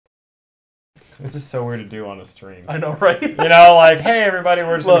This is so weird to do on a stream. I know, right? You know, like, hey everybody,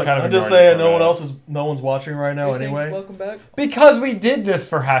 we're just Look, kind of. I'm just saying, no one's watching right now Saying, anyway. welcome back. Because we did this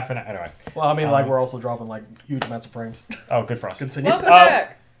for half an hour. Anyway. Well, I mean, like we're also dropping like huge amounts of frames. Oh, good for us. Welcome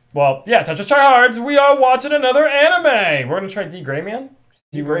back. Well, yeah, TetrisTryhards, we are watching another anime. We're gonna try D.Gray-man.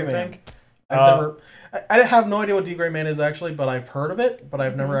 D.Gray-man. I have no idea what D.Gray-man is actually, but I've heard of it. But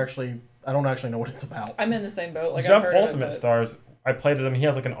I've never actually. I don't actually know what it's about. I'm in the same boat. Like Jump I've heard Ultimate of it, Stars. I played as him. He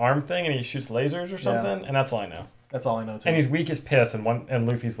has like an arm thing, and he shoots lasers or something, and that's all I know. That's all I know too. And he's weak as piss, and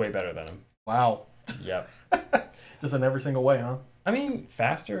Luffy's way better than him. Wow. Yep. Just in every single way, huh? I mean,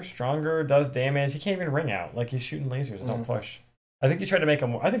 faster, stronger, does damage. He can't even ring out. Like he's shooting lasers. Don't push. I think you tried to make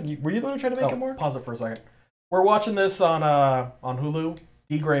him more. Were you the one who tried to make him more? Pause it for a second. We're watching this on Hulu.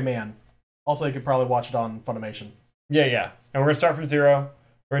 D.Gray-man. Also, you could probably watch it on Funimation. Yeah. And we're gonna start from 0.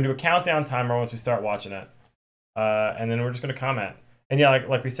 We're gonna do a countdown timer once we start watching it, and then we're just gonna comment. And yeah,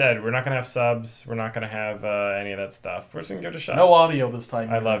 like we said, we're not gonna have subs. We're not gonna have any of that stuff. We're just gonna give it a shot. No audio this time.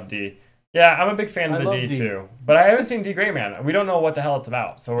 I love D. Yeah, I'm a big fan of the D too. But I haven't seen D.Gray-man. We don't know what the hell it's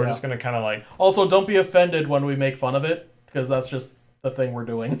about, so we're just gonna kind of like. Also, don't be offended when we make fun of it, because that's just the thing we're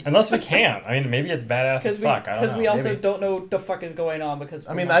doing. Unless we can. I mean, maybe it's badass as fuck. I don't know. Because we also don't know what the fuck is going on. Because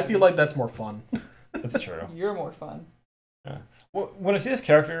I mean, I feel like that's more fun. That's true. You're more fun. Yeah. Well, when I see this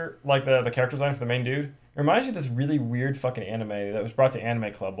character, like the character design for the main dude, it reminds me of this really weird fucking anime that was brought to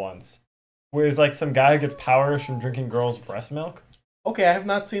Anime Club once, where it's like some guy who gets powers from drinking girls' breast milk. Okay, I have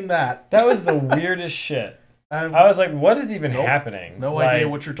not seen that. That was the weirdest shit. I was like, what is even happening? No idea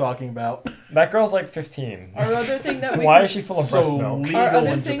what you're talking about. That girl's like 15. Our other thing that we Why is she full of breast milk? Our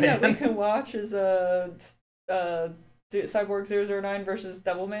other thing that we can watch is Cyborg 009 versus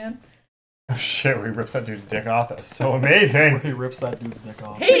Devilman. Oh shit, where he rips that dude's dick off. That's so amazing. He rips that dude's dick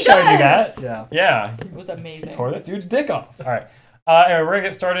off. He showed you that. Yeah. It was amazing. Tore that dude's dick off. All right. Anyway, we're gonna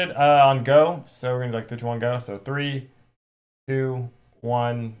get started on go. So we're gonna do like 3, 2, 1, go. So 3, 2,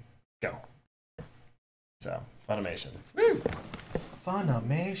 1, go. So Funimation. Woo.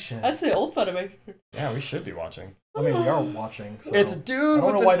 Funimation. That's the old Funimation. Yeah, we should be watching. I mean, we are watching. So it's a dude. I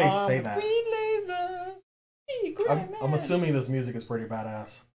don't know why they say that. I'm assuming this music is pretty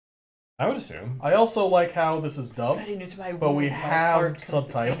badass. I would assume. I also like how this is dubbed, but we have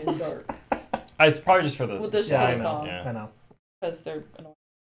subtitles. It's probably just for the. Well, this I song. know. I know. Because they're annoying.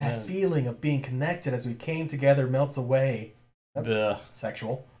 That feeling of being connected as we came together melts away. That's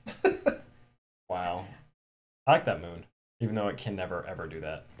sexual. Wow. I like that moon, even though it can never ever do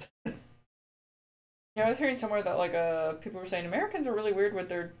that. Yeah, I was hearing somewhere that like people were saying Americans are really weird with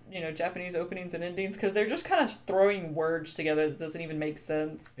their Japanese openings and endings because they're just kind of throwing words together that doesn't even make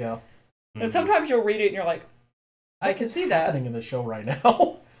sense. Yeah. And sometimes you'll read it and you're like, I can see that happening in the show right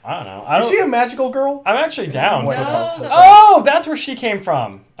now. I don't know. Is she a magical girl? I'm actually down. No, oh, that's where she came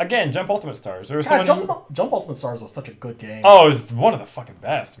from. Again, Jump Ultimate Stars. There was Jump Ultimate Stars was such a good game. Oh, it was one of the fucking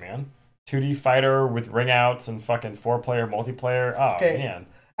best, man. 2D fighter with ring outs and fucking 4-player multiplayer. Oh, man.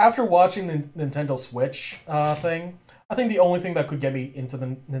 After watching the Nintendo Switch thing, I think the only thing that could get me into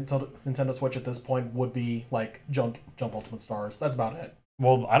the Nintendo Switch at this point would be like Jump Ultimate Stars. That's about it.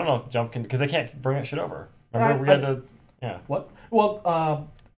 Well, I don't know if Jump can, because they can't bring that shit over. Remember, we had to, yeah. What? Well,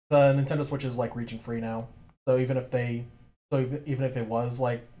 the Nintendo Switch is like region free now, so even if it was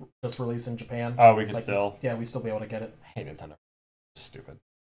like just released in Japan, we can still, we'd still be able to get it. I hate Nintendo. Stupid.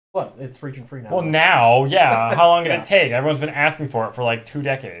 What? It's region free now. Well, now, yeah. How long did it take? Everyone's been asking for it for like 2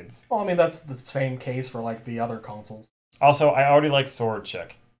 decades. Well, I mean that's the same case for like the other consoles. Also, I already like Sword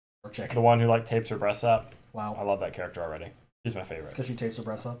Chick. Sword Chick. The one who like tapes her breasts up. Wow. I love that character already. She's my favorite. Because she tapes her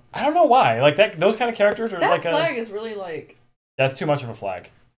breasts up? I don't know why. Like that, those kind of characters are that like flag is really like. That's too much of a flag.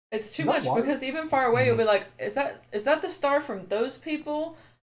 It's too much because even far away you'll be like, is that the star from those people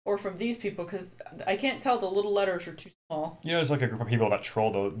or from these people? Because I can't tell. The little letters are too small. You know, there's like a group of people that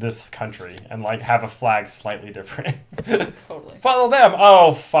troll this country and like have a flag slightly different. Totally. Follow them.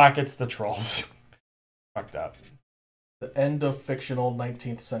 Oh fuck! It's the trolls. Fucked up. The end of fictional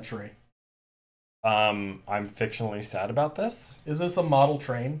 19th century. I'm fictionally sad about this. Is this a model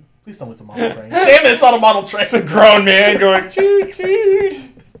train? Please tell me it's a model train. Damn it, it's not a model train. It's a grown man going toot toot.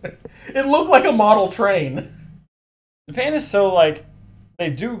 It looked like a model train. Japan is so like, they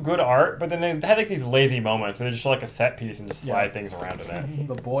do good art, but then they had like these lazy moments where they just show like a set piece and just slide things around in it.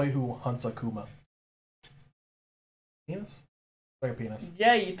 The boy who hunts Akuma. Penis? It's like a penis.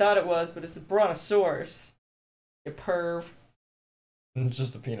 Yeah, you thought it was, but it's a brontosaurus. You perv. It's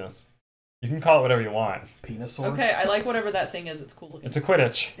just a penis. You can call it whatever you want. Penisaurus? Okay, I like whatever that thing is. It's cool looking. It's a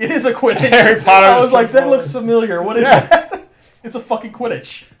Quidditch. It is a Quidditch. Harry Potter. I was like, that looks familiar. What is that? It's a fucking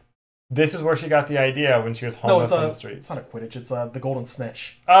Quidditch. This is where she got the idea when she was No, homeless it's on the streets. It's not a Quidditch. It's the Golden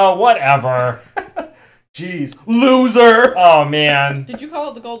Snitch. Oh, whatever. Jeez, loser. Oh man. Did you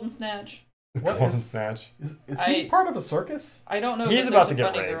call it the Golden Snatch? What Golden is- Snatch. Is he part of a circus? I don't know. He's but about there's to a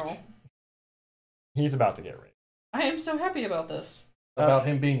get bunny raped. girl. He's about to get raped. I am so happy about this. About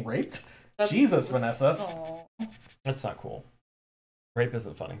him being raped? That's- Jesus, Vanessa. Aw. That's not cool. Rape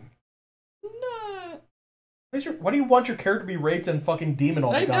isn't funny. No. Why do you want your character to be raped and fucking demon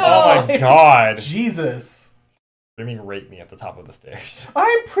all the I goddamn know. Oh time? my god. Jesus. They mean rape me at the top of the stairs.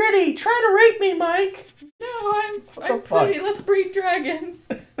 I'm pretty. Try to rape me, Mike. No, the I'm fuck? pretty. Let's breed dragons.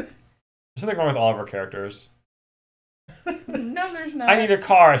 There's something wrong with all of our characters. No, there's not. I need a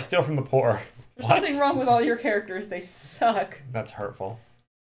car I steal from the poor. There's What? something wrong with all your characters. They suck. That's hurtful.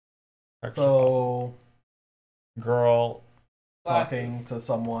 So, Girl, talking Glasses. to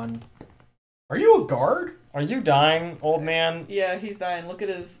someone. Are you a guard? are you dying, old man? Yeah, he's dying. Look at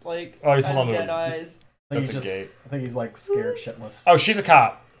his like Oh, he's holding on to dead a- eyes. I think That's a gate. I think he's like scared shitless. Oh, she's a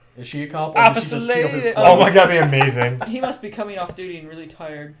cop. Is she a cop? Or did she just steal his Officer clothes? Oh my god, that'd be amazing. He must be coming off duty and really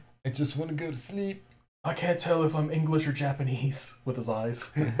tired. I just want to go to sleep. I can't tell if I'm English or Japanese with his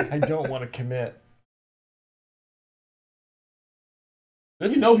eyes. I don't want to commit.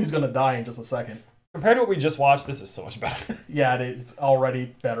 You know he's gonna die in just a second. Compared to what we just watched, this is so much better. Yeah, it's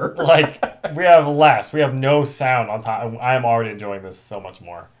already better. Like, we have less. We have no sound on top. I am already enjoying this so much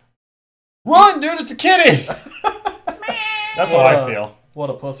more. Run, dude, it's a kitty! That's how I feel. What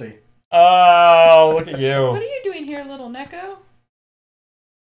a pussy. Oh, look at What you. are you doing here, little Neko?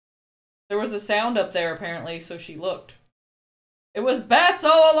 There was a sound up there apparently, so she looked. It was bats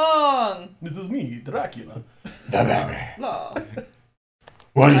all along. This is me, Dracula. The baby. Law.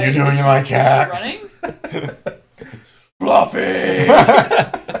 What are you doing to my Is she cat? running? Fluffy!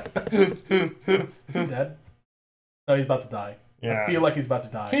 Is he dead? No, he's about to die. Yeah. I feel like he's about to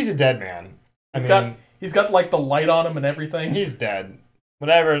die. He's a dead man. He's got like the light on him and everything. He's dead.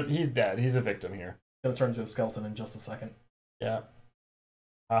 Whatever, he's dead. He's a victim here. gonna turn into a skeleton in just a second. Yeah.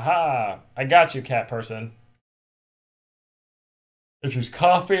 Aha! I got you, cat person. And she's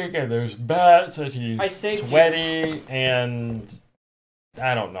coughing, and there's bats, and I he's saved you. sweaty, and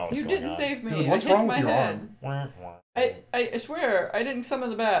I don't know what's You going didn't on. save me. Dude, what's I hit wrong my with your head. arm? I swear, I didn't summon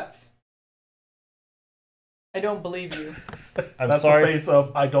the bats. I don't believe you. I'm That's sorry. the face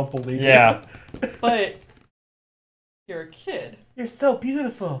of I don't believe Yeah. But you're a kid. You're so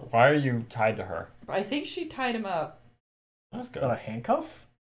beautiful. Why are you tied to her? I think she tied him up. That's Is that a good. handcuff?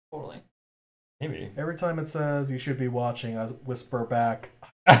 Totally. Maybe. Every time it says you should be watching, I whisper back.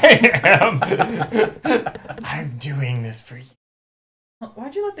 I am. I'm doing this for you.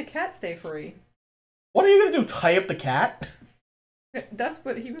 Why'd you let the cat stay free? What are you gonna do? Tie up the cat? That's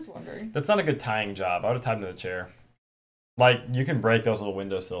what he was wondering. That's not a good tying job. I would have tied him to the chair. Like, you can break those little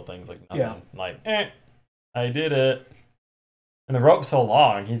windowsill things like nothing. Yeah. Like, I did it. And the rope's so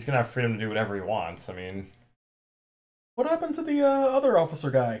long, he's gonna have freedom to do whatever he wants. I mean, What happened to the other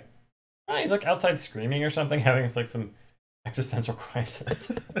officer guy? he's like outside screaming or something, having like some existential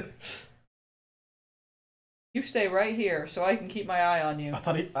crisis. You stay right here so I can keep my eye on you. I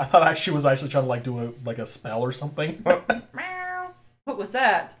thought she was actually trying to like do a spell or something. Meow. What was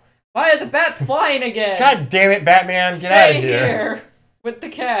that? Why are the bats flying again? God damn it, Batman! Get Stay out of here! with the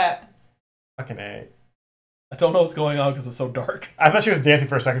cat. Fucking A. I don't know what's going on because it's so dark. I thought she was dancing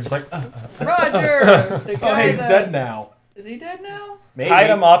for a second, just like Roger! The Oh, guy hey, he's that- dead now. Is he dead now? Maybe. tied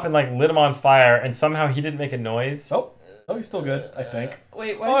him up and like lit him on fire, and somehow he didn't make a noise. Oh, he's still good, I think.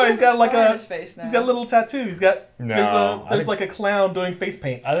 Wait, why Oh, does he he's have got like scar on a- his face now? He's got a little tattoo. He's got No, there's like a clown doing face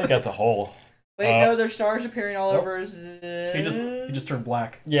paints. I think that's a hole. Wait, no, there's stars appearing all Nope. over his. he just turned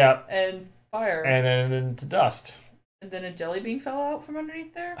black. Yeah, and fire. and then into dust. And then a jelly bean fell out from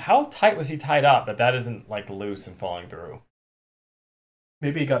underneath there. How tight was he tied up that isn't like loose and falling through?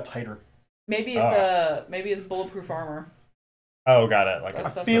 Maybe he got tighter. Maybe it's maybe it's bulletproof armor. Oh, got it. Like That's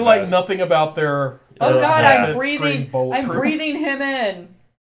I the feel best. like nothing about their. Oh Yeah. god, Yeah. I'm It's breathing. screen I'm bulletproof. breathing him in.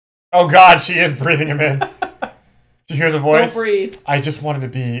 Oh God, she is breathing him in. She hears a voice. Don't breathe I just wanted to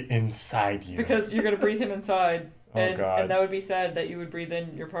be inside you. because you're gonna breathe him inside. Oh, God. And that would be sad that you would breathe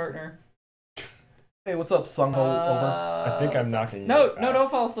in your partner. Hey, what's up, Sung Ho? Over. I think I'm knocking you No, back. no, don't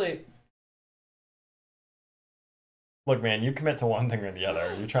fall asleep. Look, man, you commit to one thing or the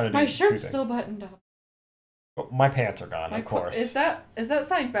other. You're trying to do My two shirt's things. still buttoned up. Oh, my pants are gone, My of course. Is that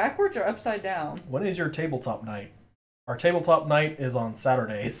signed backwards or upside down? When is your tabletop night? Our tabletop night is on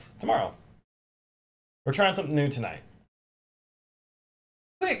Saturdays. Tomorrow. We're trying something new tonight.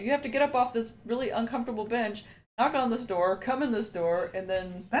 Quick, you have to get up off this really uncomfortable bench, knock on this door, come in this door, and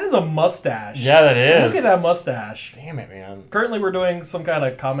then... That is a mustache. Yeah, that is. Look at that mustache. Damn it, man. Currently, we're doing some kind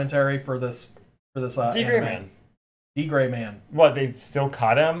of commentary for this D.Gray-man. D.Gray-man. What, they still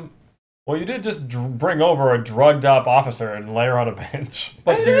caught him? Well, you did just bring over a drugged up officer and lay her on a bench.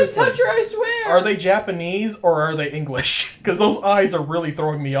 But I seriously, didn't touch her, I swear! are they Japanese or are they English? Because those eyes are really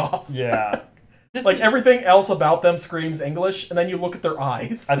throwing me off. Yeah. Like, everything else about them screams English, and then you look at their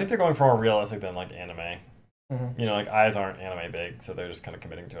eyes. I think they're going for more realistic than, like, anime. Mm-hmm. You know, like, eyes aren't anime big, so they're just kind of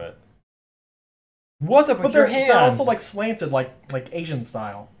committing to it. What's up with But your hand? they're also, like, slanted, like Asian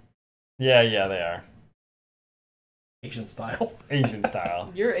style. Yeah, they are. Asian style. Asian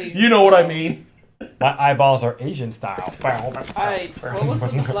style. You're Asian. You know what I mean. My eyeballs are Asian style. What was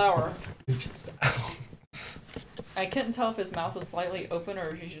with the flower? Asian style. I couldn't tell if his mouth was slightly open or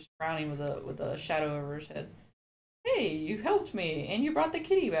if he's just frowning with a shadow over his head. Hey, you helped me, and you brought the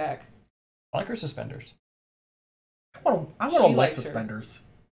kitty back. I like her suspenders. I want to She like likes her. suspenders.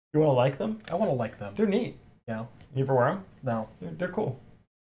 You want to like them? I want to like them. They're neat. Yeah. You ever wear them? No. They're cool.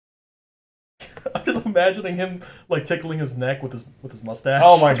 I'm just imagining him like tickling his neck with his mustache.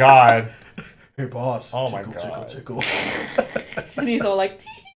 Oh my god. Hey boss. Oh my tickle, God. Tickle, tickle. And he's all like, tee,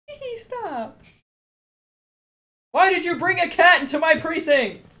 stop. Why did you bring a cat into my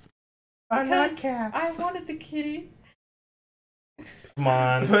precinct? I like Because cats. I wanted the kitty. Come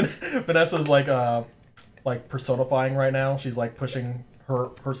on. Vanessa's like personifying right now. She's like pushing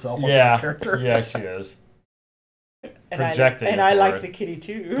herself onto Yeah. this character. Yeah, she is. And Projecting is I the like word. the kitty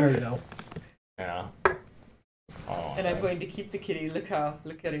too. There you go. Yeah. Oh. And I'm going to keep the kitty. Look how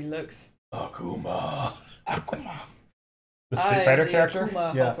he looks. Akuma. Akuma. The I Street am Fighter the character?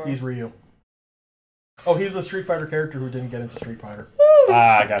 Akuma Yeah, helper. he's Ryu. Oh, he's the Street Fighter character who didn't get into Street Fighter.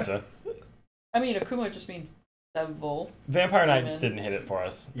 Ah, gotcha. I mean, Akuma just means devil. Vampire Knight Amen. didn't hit it for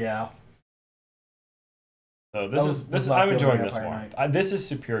us. Yeah. So That was not I'm feeling enjoying this Vampire more. Knight. This is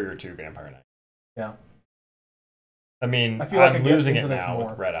superior to Vampire Knight. Yeah. I mean, I feel like I I'm get losing it into this now more.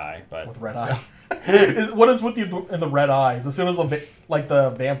 with Red Eye, but With red eye. What is with you in the red eyes? As soon as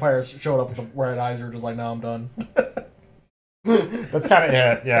the vampires showed up with the red eyes, you're just like, no, I'm done. that's kind of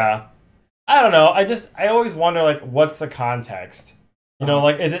it. Yeah. I don't know. I always wonder, like, what's the context? You know,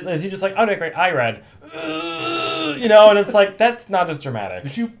 like, is he just like, oh, no, great, I read, you know, and it's like, that's not as dramatic.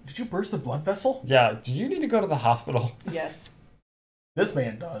 Did you burst a blood vessel? Yeah. Do you need to go to the hospital? Yes. This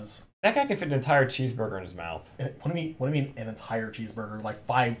man does. That guy can fit an entire cheeseburger in his mouth. What do you mean an entire cheeseburger? Like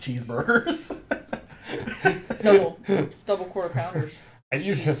 5 cheeseburgers? Double quarter pounders.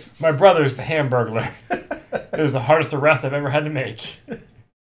 My brother's the Hamburglar. It was the hardest arrest I've ever had to make.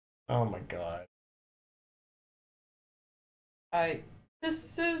 Oh my god.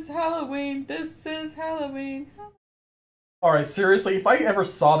 This is Halloween. This is Halloween. Alright, seriously, if I ever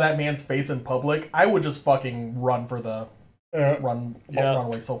saw that man's face in public, I would just fucking run for the run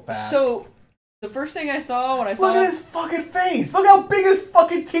away so fast. So, the first thing I saw when I saw Look at his fucking face! Look how big his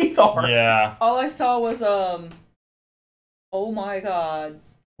fucking teeth are! Yeah. all I saw was oh my god.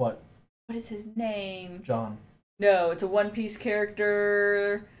 What? What is his name? John. No, it's a One Piece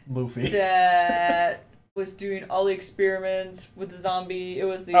character Luffy. that was doing all the experiments with the zombie. It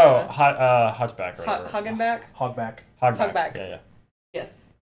was the Hotchback or whatever. Huggenback? Hogback. Hogback. Hogback. Yeah.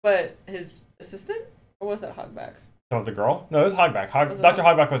 Yes. But his assistant? Or was that Hogback? Oh, the girl? No, it was Hogback. Was it Dr.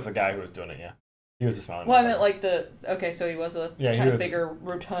 Hogback was the guy who was doing it, yeah. He was a smiling. Well, I meant like okay, so he was a Yeah, he kind of was bigger,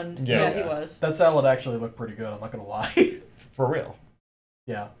 rotund. Yeah, He yeah. was. That salad actually looked pretty good, I'm not gonna lie. For real.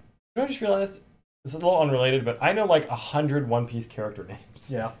 Yeah. You know, I just realized, it's a little unrelated, but I know like 100 One Piece character names.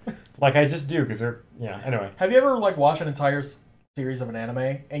 Yeah. Like, I just do, because they're, yeah, anyway. Have you ever like watched an entire series of an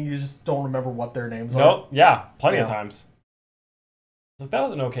anime and you just don't remember what their names are? Nope, yeah, plenty of Yeah. times. So that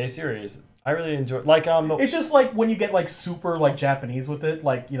was an okay series. I really enjoyed, like, It's just like when you get like super like Japanese with it,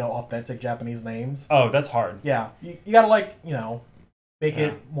 like, you know, authentic Japanese names. oh, that's hard. Yeah. You gotta like, you know, make Yeah.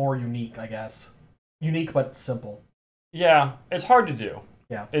 it more unique, I guess. Unique but simple. Yeah, it's hard to do.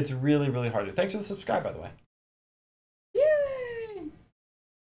 Yeah. It's really, really hard to do. Thanks for the subscribe, by the way. Yay!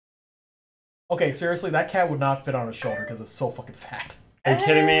 Okay, seriously, that cat would not fit on his shoulder because it's so fucking fat. Are you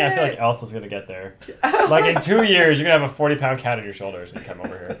kidding me? I feel like Elsa's gonna get there. Like, in 2 years, you're gonna have a 40-pound cat on your shoulders and come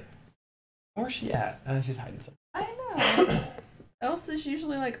over here. Where's she at? She's hiding something. I know. Elsa's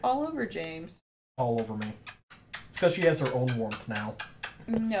usually like all over James. All over me. It's because she has her own warmth now.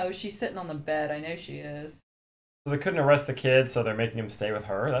 No, she's sitting on the bed. I know she is. So they couldn't arrest the kid, so they're making him stay with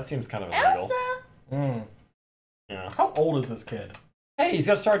her? That seems kind of illegal. Mm. Yeah. How old is this kid? Hey, he's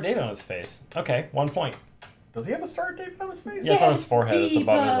got a Star of David on his face. Okay, 1 point. Does he have a Star of David on his face? Yeah, it's on his Yes, forehead. It's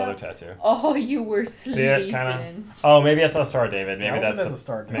above his Viva. other tattoo. Oh, you were sleeping. See it, kind of? Oh, maybe that's not a Star of David. Yeah, I Maybe don't that's think that's a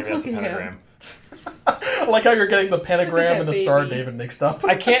Star of maybe David. that's a Look at him. pentagram. I like how you're getting the pentagram and the Star of David mixed up.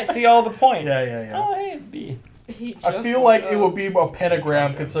 I can't see all the points. Yeah. Oh, hey, it's B. I feel like it would be a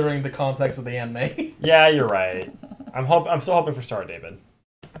pentagram considering the context of the anime. Yeah, you're right. I'm still hoping for Star of David.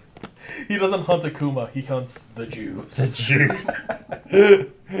 He doesn't hunt Akuma, he hunts the Jews. The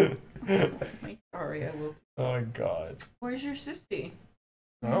Jews. Sorry, I will. Oh my god. Where's your sissy?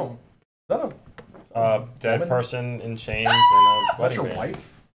 Oh. Is that A dead woman? person in chains and a Is that wedding your band.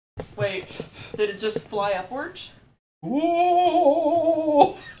 wife? Wait, did it just fly upwards?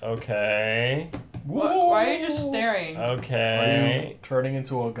 Whoa! Okay. Why are you just staring? Okay. Are you turning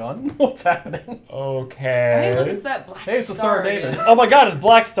into a gun? What's happening? Okay. Hey, look, it's that black Hey, it's the Star of David. again. Oh my god, it's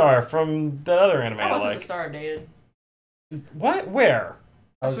Black Star from that other anime That I wasn't like. the Star of David. What? Where?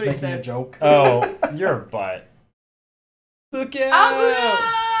 I That's was what he making a said. joke. Oh, you're a butt. Look out!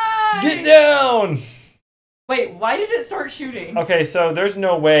 Aburai! Get down! Wait, why did it start shooting? Okay, so there's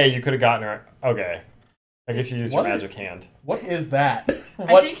no way you could have gotten her. Okay. I guess you used your What? magic hand. What is that? I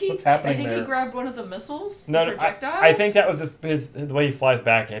What's happening think there? he grabbed one of the missiles. No, the no, projectiles. I think that was the way he flies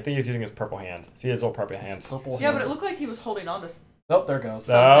back. I think he was using his purple hand. See his little purple hands. Purple Yeah, hand. but it looked like he was holding on to Oh, there it goes.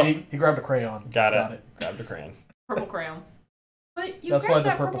 So- He grabbed a crayon. Got it. Grab the crayon. purple crayon. But you That's why grabbed the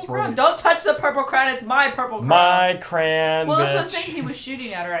that purple's purple crayon. released. Don't touch the purple crayon. It's my purple crayon. My crayon, Well, that's bitch. what I'm saying. He was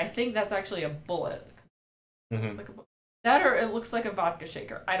shooting at her. I think that's actually a bullet. Mhm. It's like a bullet. That or it looks like a vodka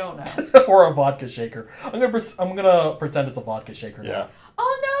shaker. I don't know. Or a vodka shaker. I'm gonna pretend it's a vodka shaker. Yeah. Now.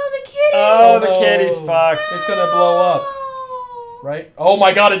 Oh no, the kitty! Oh, the no. kitty's fucked. It's gonna blow up, right? Oh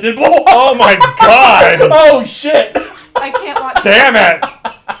my god, it did blow up! Oh my god! Oh shit! I can't watch. Damn it!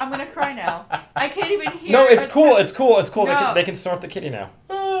 I'm gonna cry now. I can't even hear. No, it's a- cool. It's cool. It's cool. No. They can snort the kitty now.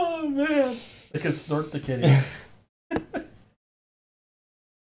 Oh man. They can snort the kitty.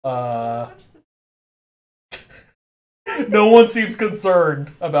 No one seems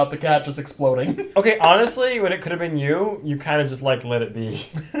concerned about the cat just exploding. Okay, honestly, when it could have been you, you kind of just like let it be.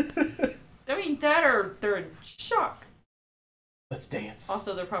 I mean, that or they're in shock. Let's dance.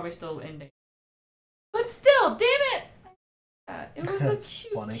 Also, they're probably still in danger. But still, damn it! It was a That's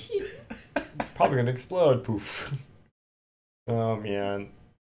cute, funny. cute. Probably gonna explode. Poof. Oh man.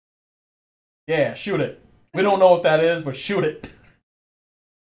 Yeah, shoot it. We don't know what that is, but shoot it.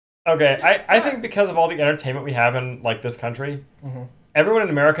 Okay, I think because of all the entertainment we have in like this country, Mhm. everyone in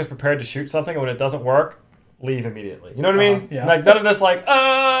America is prepared to shoot something, and when it doesn't work, leave immediately. You know what I mean? Yeah. Like none of this like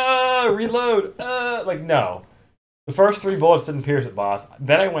reload. Like no. The first 3 bullets didn't pierce it, boss.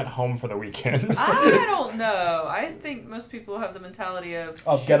 Then I went home for the weekend. I don't know. I think most people have the mentality of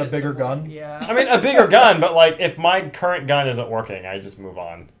Get a shoot at bigger someone. gun? Yeah. I mean, a bigger gun, but like if my current gun isn't working, I just move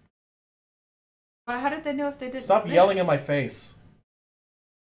on. But how did they know if they didn't? Stop miss? yelling in my face.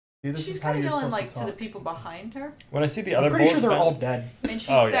 See, this She's is how kind of you're yelling supposed like to to the talk. people behind her, When I see the I'm other pretty sure bullets they're all bounce- dead. and she's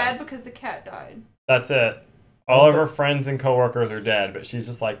Oh, yeah. sad because the cat died. That's it. All of her friends and coworkers are dead, but she's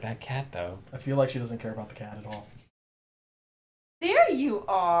just like, that cat though. I feel like she doesn't care about the cat at all. There you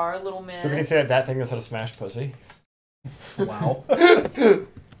are, little miss. So we can say that thing knows how to smash pussy. Wow.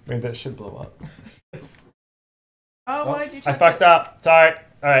 Maybe that should blow up. Oh, why did you? I touch fucked it? up. Sorry.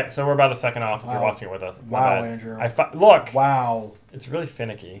 All right, so we're about a second off if you're Wow. watching it with us. My Wow, bad. Andrew. Look, Wow. it's really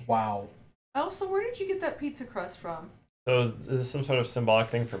finicky. Wow. Also, where did you get that pizza crust from? So is this some sort of symbolic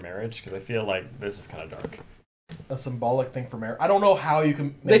thing for marriage? Because I feel like this is kind of dark. A symbolic thing for marriage. I don't know how you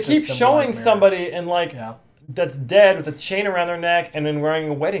can. They Make keep this showing symbolize somebody in like marriage. Yeah. that's dead with a chain around their neck and then wearing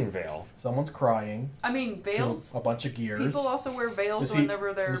a wedding veil. Someone's crying. I mean, veils. To a bunch of gears. People also wear veils Is he- whenever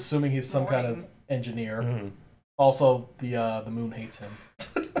I'm they're. assuming he's some kind of mourning. engineer. Mhm. Also, the moon hates him.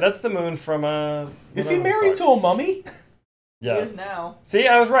 That's the moon from Is he married to a mummy? He is Yes. now. See,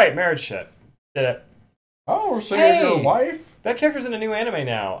 I was right. Marriage shit. Did it. Oh, so Hey! you're your wife? That character's in a new anime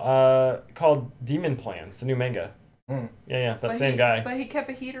now, called Demon Plan. It's a new manga. Hmm. Yeah, that But same he- guy. But he kept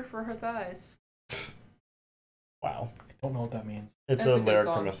a heater for her thighs. Wow. I don't know what that means. It's That's a a good lyric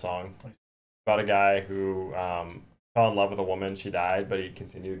song. from a song about a guy who fell in love with a woman. She died, but he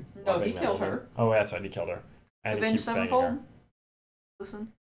continued. No, loving he that killed woman. her. Oh, that's right. He killed her. And he Avenged keeps banging her. Sevenfold.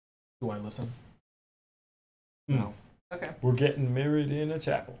 Listen. Do I listen? Hmm. No. Okay. We're getting married in a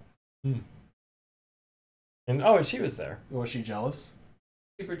chapel. And she was there. Was she jealous?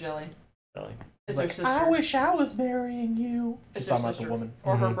 Super jelly. Really. It's Like, her sister. I wish I was marrying you. It's She's her talking about sister. the woman.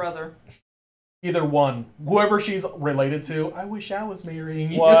 Or her Mhm. brother. Either one. Whoever she's related to, I wish I was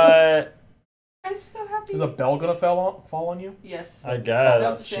marrying you. What? I'm so happy. Is a bell gonna fall on you? Yes. I That's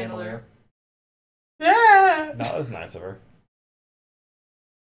guess. the chandelier. Yeah! That was nice of her.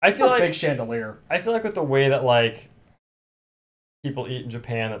 It's a big chandelier. I feel like with the way that like people eat in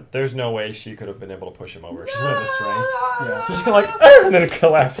Japan that there's no way she could have been able to push him over. She's one of the strength. Yeah. She's just kind of like, "Arr!" And then it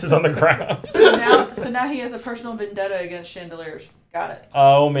collapses on the ground. So now he has a personal vendetta against chandeliers. Got it.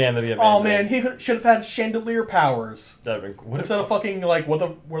 Oh man, that'd be amazing. Oh man, he should have had chandelier powers That'd have been, instead of fucking like where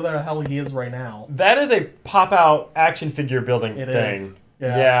the hell he is right now. that is a pop out action figure building It thing. is.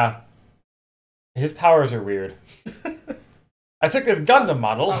 Yeah. Yeah. His powers are weird. I took this Gundam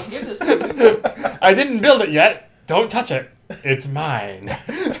model. I'll give this to you. I didn't build it yet. Don't touch it. It's mine.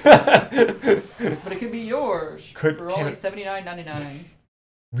 But it could be yours for Can only it- $79.99.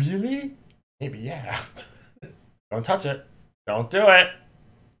 Really? Maybe yeah. Don't touch it. Don't do it.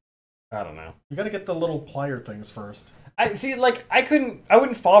 I don't know. You gotta get the little plier things first. I see. Like I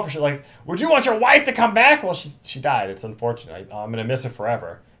wouldn't fall for shit. Like, would you want your wife to come back? Well, she died. It's unfortunate. I'm gonna miss her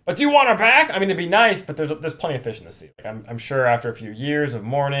forever. But do you want her back? I mean, it'd be nice, but there's plenty of fish in the sea. Like I'm sure after a few years of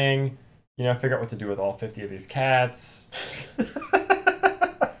mourning, figure out what to do with all 50 of these cats.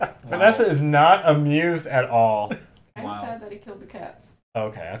 Vanessa is not amused at all. I'm Wow. sad that he killed the cats.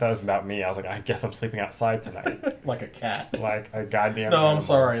 Okay, I thought it was about me. I was like, I guess I'm sleeping outside tonight. Like a cat. Like a goddamn No, I'm animal.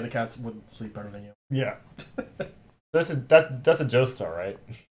 sorry. The cats would sleep better than you. Yeah. That's a Joe star, right?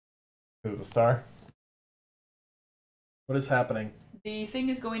 Is it the star? What is happening? The thing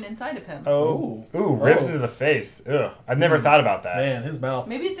is going inside of him. Oh. Ooh, ribs Oh. into the face. Ugh. I've never thought about that. Man, his mouth.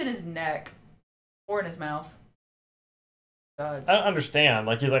 Maybe it's in his neck. Or in his mouth. God. I don't understand.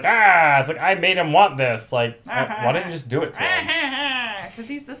 Like, he's like, it's like, I made him want this. Like, why didn't you just do it to him? Because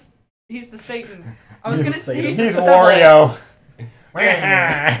he's the Satan. I was He's gonna the say Satan. he's He's the Wario.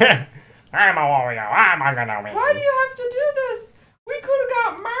 I'm a Wario. I'm gonna win. Why do you have to do this? We could have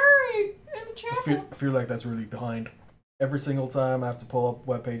got married in the chapel. I feel like that's really behind. Every single time I have to pull up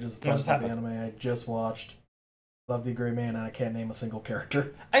web pages to What talk just about the happened? anime I just watched. Love D.Gray-man, and I can't name a single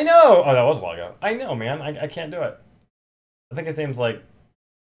character. I know. Oh, that was a while ago. I know, man. I can't do it. I think his name's like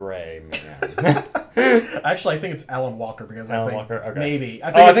Gray Man. Actually, I think it's Alan Walker because I Alan think Walker. Okay. maybe. I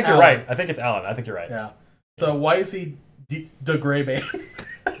it's think you're Alan. right. I think it's Alan. I think you're right. Yeah. So why is he D.Gray-man?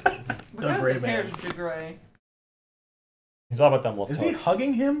 Because his hair's D.Gray-man. gray. He's all about them wolf Is he hooks.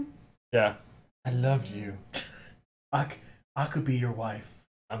 hugging him? Yeah. I loved you. I could be your wife.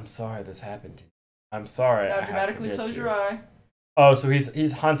 I'm sorry this happened to you. I'm sorry. I Now have to dramatically get close you. your eye. Oh, so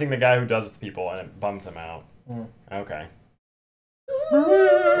he's hunting the guy who does it to people, and it bums him out. Mm. Okay.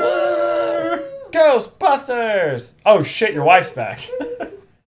 Ghostbusters! Oh shit, your wife's back.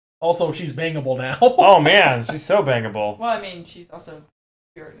 Also, she's bangable now. Oh man, she's so bangable. Well, I mean, she's also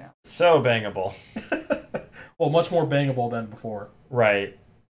spirit now. So bangable. Well, much more bangable than before. Right.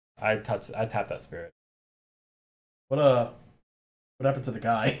 I tapped that spirit. What happened to the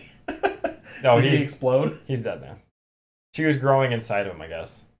guy? No, Did he explode? He's dead now. She was growing inside of him, I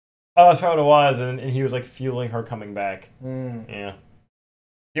guess. Oh, that's probably what it was, and he was like fueling her coming back. Mm. Yeah.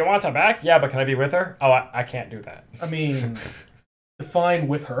 You want her back? Yeah, but can I be with her? Oh, I can't do that. I mean, fine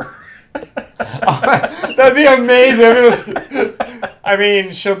with her. That'd be amazing. I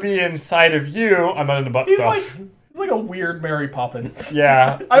mean, she'll be inside of you. I'm not into butt stuff. He's like a weird Mary Poppins.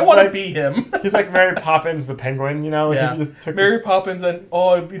 Yeah. I want to like, be him. He's like Mary Poppins the Penguin, you know? Yeah. He just took Mary Poppins and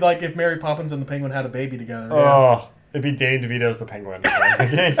it'd be like if Mary Poppins and the Penguin had a baby together. Oh, it'd be Danny DeVito's the Penguin.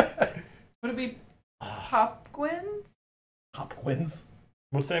 Would it be Popquins? Popquins.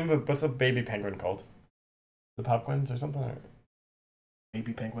 What's a baby penguin called? The Popquins or something?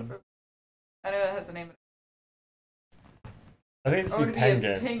 Baby penguin. I know it has a name. I think it's Or be would it be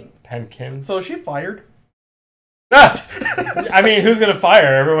a Penguin. Penkins. So is she fired? I mean, who's gonna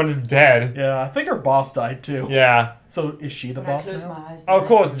fire? Everyone's dead. Yeah, I think her boss died too. Yeah. So is she the When I boss close now? my eyes, Oh,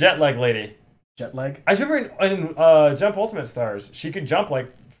 cool. It's Jet Lag Lady. Jet lag. I remember in Jump Ultimate Stars, she could jump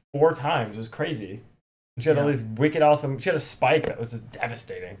like 4 times. It was crazy. And she had all Yeah. these wicked awesome. She had a spike that was just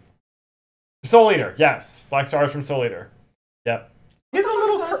devastating. Soul Eater, yes. Black Stars from Soul Eater. Yep. He's a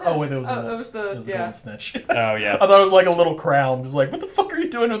little. It Oh wait, it was it a was it was a yeah. gold snitch. Oh yeah. I thought it was like a little crown. Just like, what the fuck are you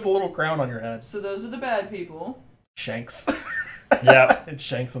doing with the little crown on your head? So those are the bad people. Shanks. Yep. It's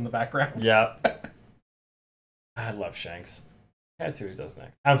Shanks in the background. Yep. I love Shanks. Let's see what he does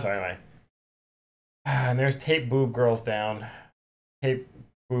next. I'm sorry, anyway. And there's Tape Boob Girls Down. Tape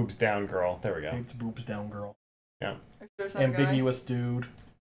Boobs Down Girl. There we go. Taped boobs down girl. Are you sure it's not a guy? Ambiguous dude.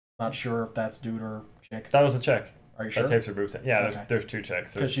 Not sure if that's dude or chick. That was a chick. Are you That sure? tapes her boobs down. Yeah, Okay. there's 2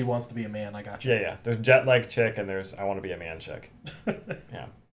 chicks. Because she wants to be a man. I got you. Yeah. There's Jet Lag chick and there's I want to be a man chick. Yeah.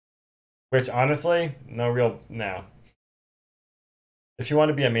 Which honestly, no. If you want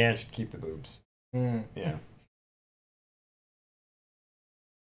to be a man, you should keep the boobs. Mm. Yeah.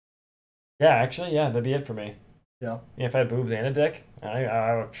 Yeah, actually, yeah, that'd be it for me. Yeah. If I had boobs and a dick,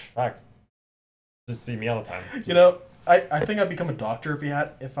 I fuck. Just be me all the time. You know, I think I'd become a doctor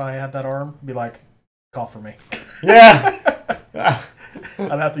if I had that arm. Be like, cough for me. Yeah.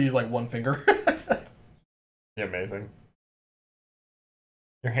 I'd have to use like one finger. Yeah, amazing.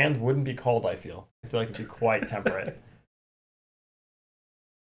 Your hand wouldn't be cold, I feel. I feel like it'd be quite temperate.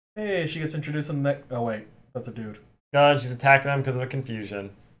 Hey, she gets introduced in the next. Oh wait, that's a dude. No, she's attacking him because of a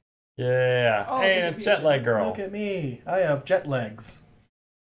confusion. Yeah. Oh, hey, and it's Jet Lag Girl. Look at me. I have jet legs.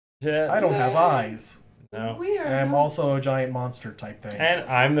 Jet. I don't have eyes. No. Weird. I'm also a giant monster type thing. And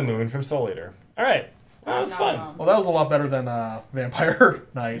I'm the moon from Soul Eater. All right. That was fun. Well, that was a lot better than Vampire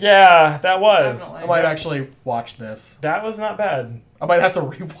Night. Yeah, that was. Definitely. I might actually watch this. That was not bad. I might have to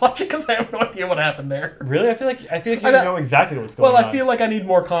rewatch it because I have no idea what happened there. Really? I feel like you know exactly what's going on. Well, I feel like I need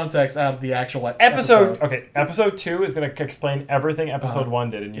more context out of the actual episode. Okay, episode 2 is going to explain everything episode 1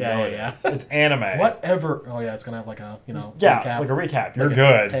 did, and you know it is. It's anime. Whatever. Oh yeah, it's gonna have like a recap. Like a recap. You're like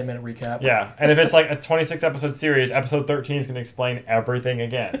good. 10-minute recap. Yeah, and if it's like a 26 episode series, episode 13 is going to explain everything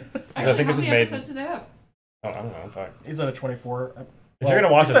again. Actually, I think how this was many made. episodes do they have? Oh, I don't know. In fact, He's at a 24. if you're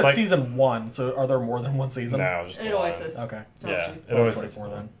gonna watch you it, said like season 1, so are there more than one season? no, just It always is. Okay. Yeah, It's it always 24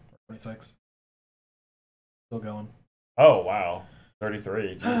 is. then. 26. Still going. Oh wow,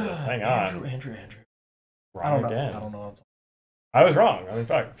 33. Jesus, hang on. Andrew. I Wrong don't know. again. I don't know. I was wrong. I mean,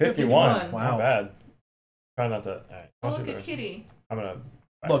 fuck, 51. 51. Wow. Not bad. Try not to. All right. Oh, Let's look see at the- Kitty. I'm gonna.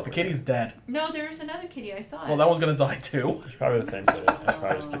 Look, the kitty's dead. No, there's another kitty. I saw it. Well, that one's gonna die too. It's probably the same shit. I should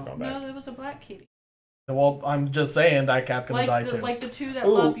probably just keep going No, back. there was a black kitty. Well, I'm just saying that cat's gonna die too. Like the two that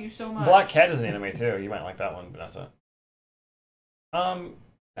Ooh, love you so much. Black Cat is an anime too. You might like that one, Vanessa.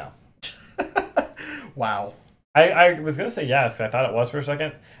 No. Wow. I was gonna say yes. 'Cause I thought it was for a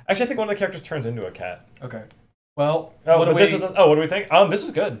second. Actually, I think one of the characters turns into a cat. Okay. Well, Oh, what but do this we? was. Oh, what do we think? This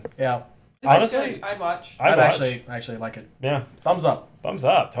was good. Yeah, If it's honestly, good, I'd watch. I'd watch. actually like it. Yeah, Thumbs up. thumbs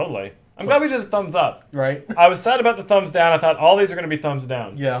up. Totally. I'm So- glad we did a thumbs up. Right? I was sad about the thumbs down. I thought all these are gonna be thumbs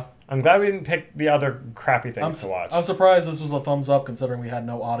down. Yeah. I'm glad we didn't pick the other crappy things to watch. I'm surprised this was a thumbs up considering we had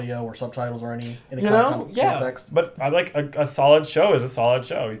no audio or subtitles or any you kind know, of yeah. context. But I like a solid show is a solid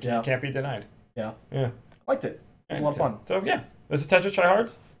show. You Yeah. can't be denied. Yeah. Yeah. Liked it. It was a lot of fun. So yeah, this is Tetris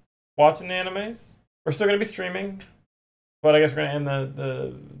Tryhards. Watching the animes. We're still gonna be streaming, but I guess we're gonna end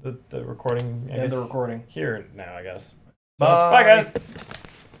the recording. I End guess the recording. here now. I guess. So, Bye. bye guys.